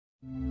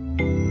An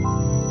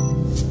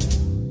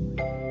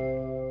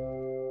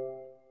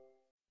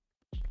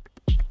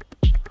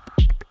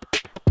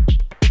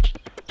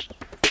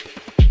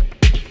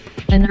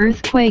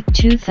earthquake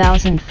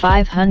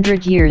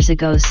 2,500 years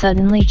ago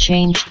suddenly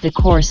changed the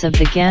course of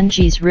the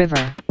Ganges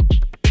River.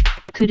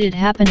 Could it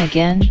happen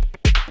again?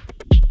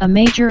 A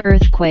major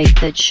earthquake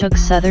that shook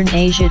southern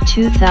Asia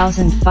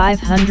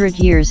 2,500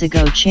 years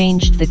ago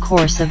changed the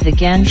course of the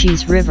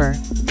Ganges River,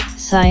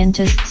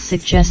 scientists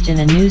suggest in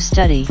a new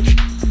study.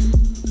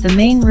 The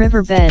main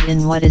riverbed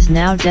in what is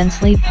now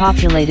densely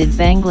populated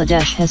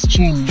Bangladesh has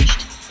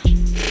changed.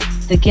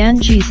 The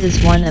Ganges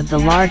is one of the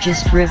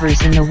largest rivers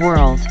in the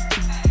world.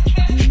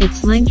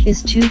 Its length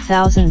is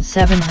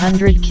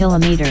 2,700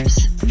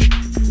 kilometers.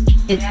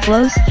 It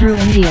flows through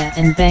India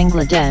and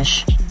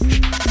Bangladesh.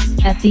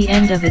 At the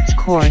end of its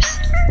course,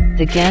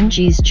 the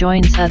Ganges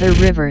joins other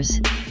rivers,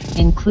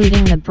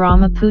 including the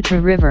Brahmaputra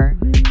River,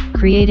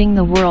 creating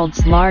the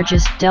world's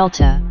largest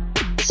delta,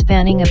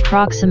 spanning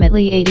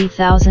approximately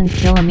 80,000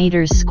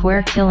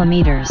 square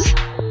kilometers.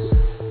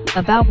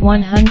 About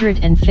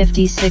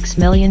 156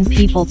 million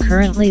people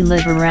currently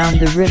live around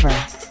the river.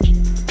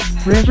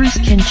 Rivers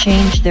can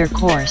change their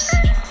course.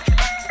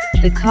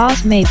 The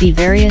cause may be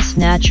various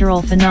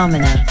natural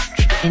phenomena,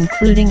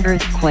 including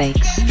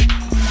earthquakes.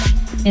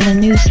 In a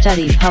new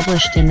study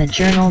published in the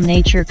journal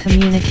Nature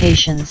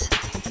Communications,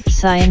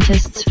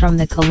 scientists from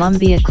the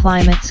Columbia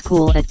Climate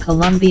School at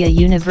Columbia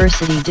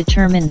University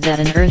determined that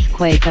an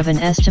earthquake of an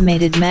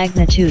estimated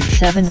magnitude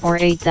 7 or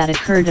 8 that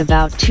occurred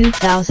about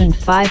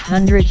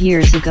 2,500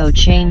 years ago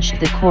changed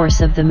the course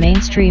of the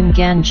mainstream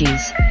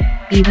Ganges,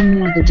 even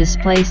though the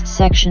displaced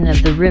section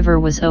of the river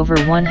was over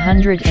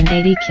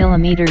 180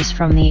 kilometers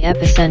from the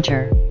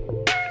epicenter.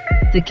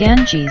 The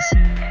Ganges,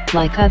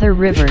 like other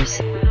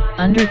rivers,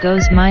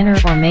 undergoes minor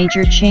or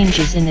major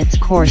changes in its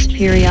course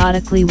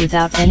periodically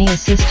without any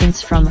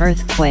assistance from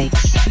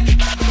earthquakes.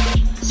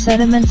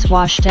 Sediments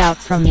washed out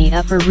from the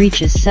upper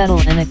reaches settle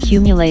and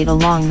accumulate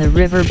along the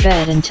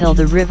riverbed until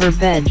the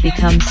riverbed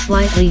becomes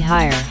slightly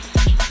higher.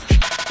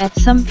 At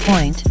some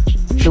point,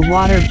 the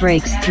water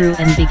breaks through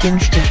and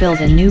begins to build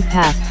a new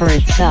path for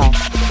itself.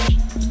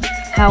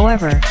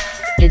 However,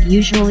 it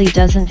usually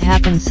doesn't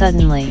happen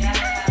suddenly.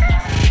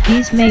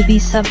 These may be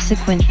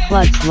subsequent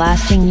floods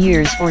lasting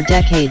years or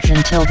decades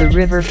until the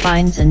river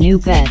finds a new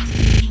bed.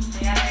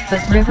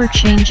 But river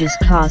changes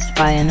caused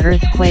by an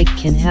earthquake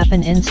can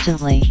happen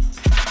instantly.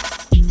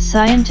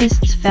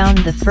 Scientists found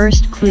the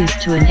first clues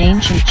to an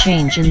ancient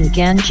change in the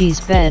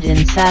Ganges bed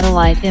in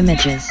satellite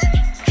images.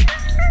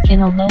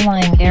 In a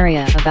low-lying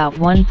area about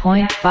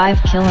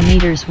 1.5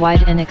 kilometers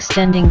wide and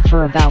extending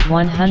for about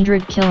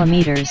 100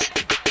 kilometers,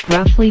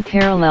 roughly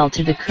parallel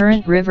to the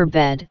current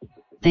riverbed,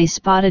 they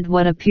spotted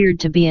what appeared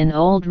to be an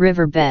old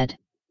riverbed.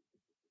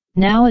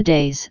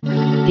 Nowadays,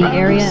 the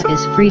area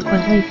is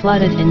frequently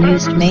flooded and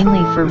used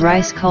mainly for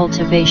rice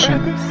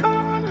cultivation.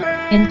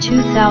 In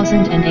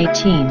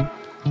 2018,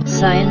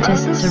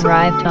 scientists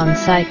arrived on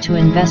site to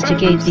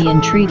investigate the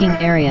intriguing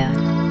area.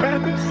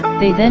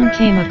 They then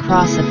came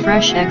across a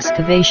fresh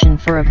excavation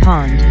for a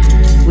pond,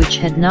 which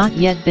had not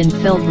yet been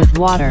filled with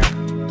water.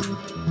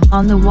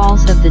 On the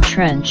walls of the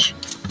trench,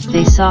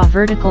 they saw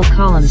vertical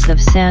columns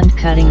of sand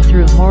cutting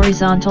through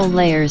horizontal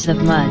layers of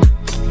mud,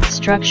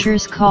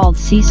 structures called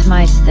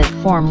seismites that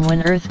form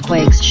when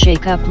earthquakes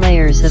shake up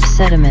layers of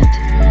sediment.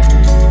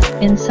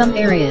 In some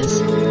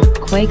areas,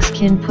 quakes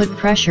can put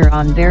pressure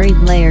on buried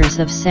layers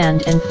of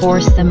sand and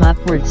force them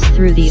upwards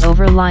through the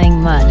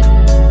overlying mud.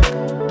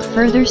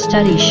 Further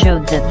studies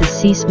showed that the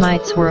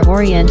seismites were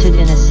oriented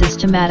in a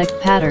systematic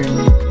pattern,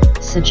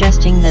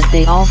 suggesting that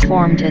they all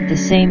formed at the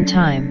same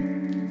time.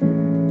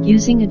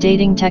 Using a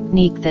dating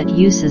technique that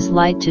uses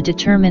light to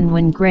determine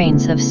when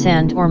grains of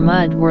sand or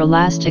mud were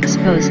last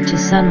exposed to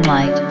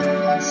sunlight,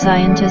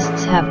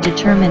 scientists have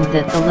determined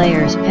that the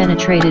layers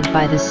penetrated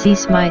by the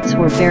seismites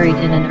were buried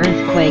in an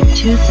earthquake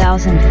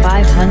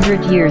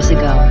 2,500 years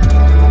ago.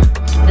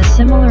 A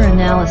similar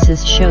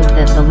analysis showed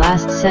that the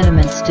last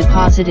sediments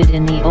deposited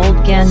in the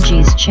old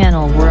Ganges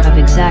channel were of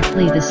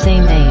exactly the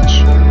same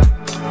age.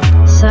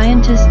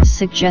 Scientists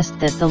suggest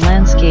that the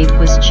landscape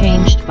was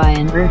changed by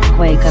an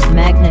earthquake of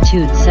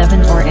magnitude 7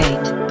 or 8.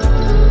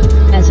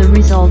 As a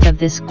result of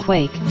this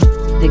quake,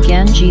 the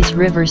Ganges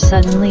River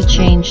suddenly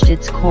changed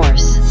its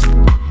course.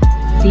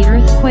 The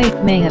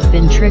earthquake may have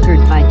been triggered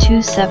by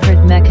two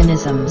separate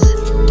mechanisms.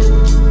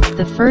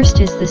 The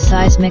first is the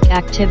seismic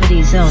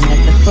activity zone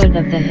at the foot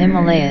of the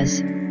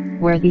Himalayas,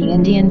 where the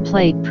Indian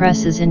plate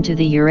presses into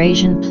the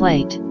Eurasian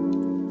plate.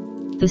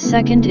 The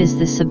second is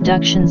the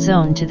subduction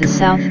zone to the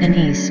south and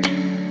east,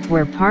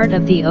 where part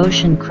of the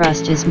ocean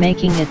crust is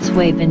making its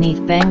way beneath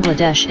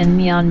Bangladesh and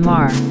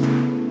Myanmar.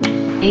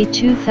 A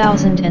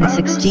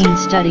 2016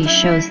 study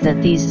shows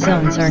that these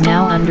zones are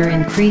now under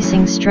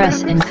increasing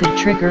stress and could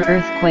trigger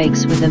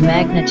earthquakes with a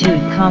magnitude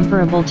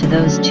comparable to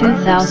those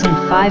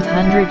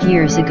 2,500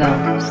 years ago.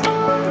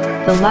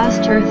 The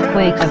last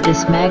earthquake of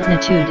this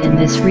magnitude in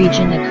this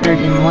region occurred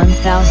in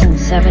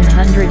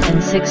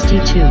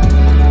 1762.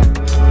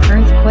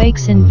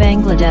 Earthquakes in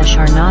Bangladesh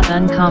are not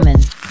uncommon.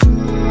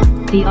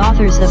 The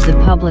authors of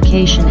the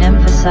publication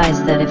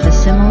emphasize that if a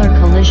similar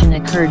collision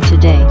occurred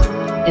today,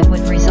 it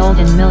would result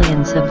in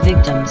millions of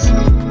victims,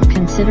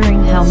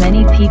 considering how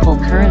many people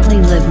currently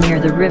live near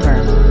the river.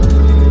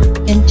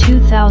 In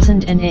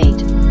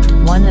 2008,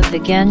 one of the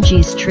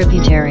Ganges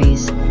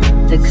tributaries,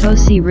 the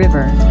Kosi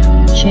River,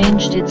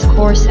 changed its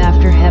course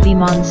after heavy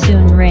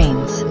monsoon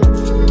rains.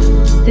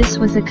 This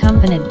was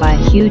accompanied by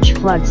huge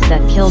floods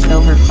that killed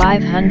over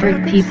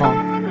 500 people.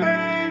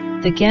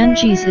 The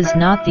Ganges is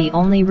not the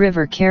only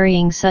river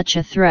carrying such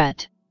a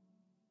threat.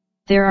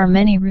 There are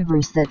many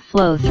rivers that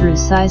flow through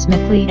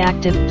seismically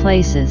active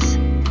places.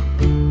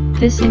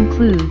 This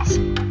includes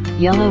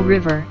Yellow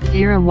River,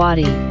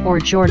 Irrawaddy, or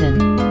Jordan.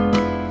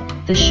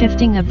 The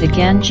shifting of the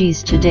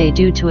Ganges today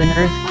due to an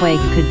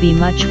earthquake could be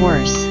much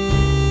worse.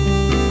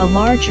 A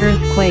large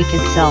earthquake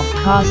itself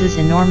causes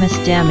enormous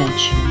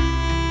damage.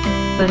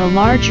 But a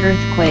large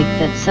earthquake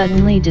that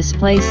suddenly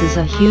displaces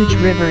a huge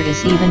river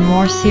is even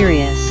more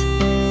serious,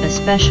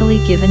 especially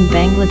given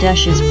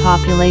Bangladesh's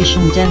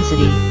population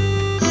density,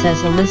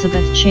 says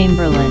Elizabeth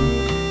Chamberlain,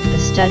 the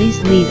study's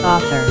lead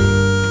author.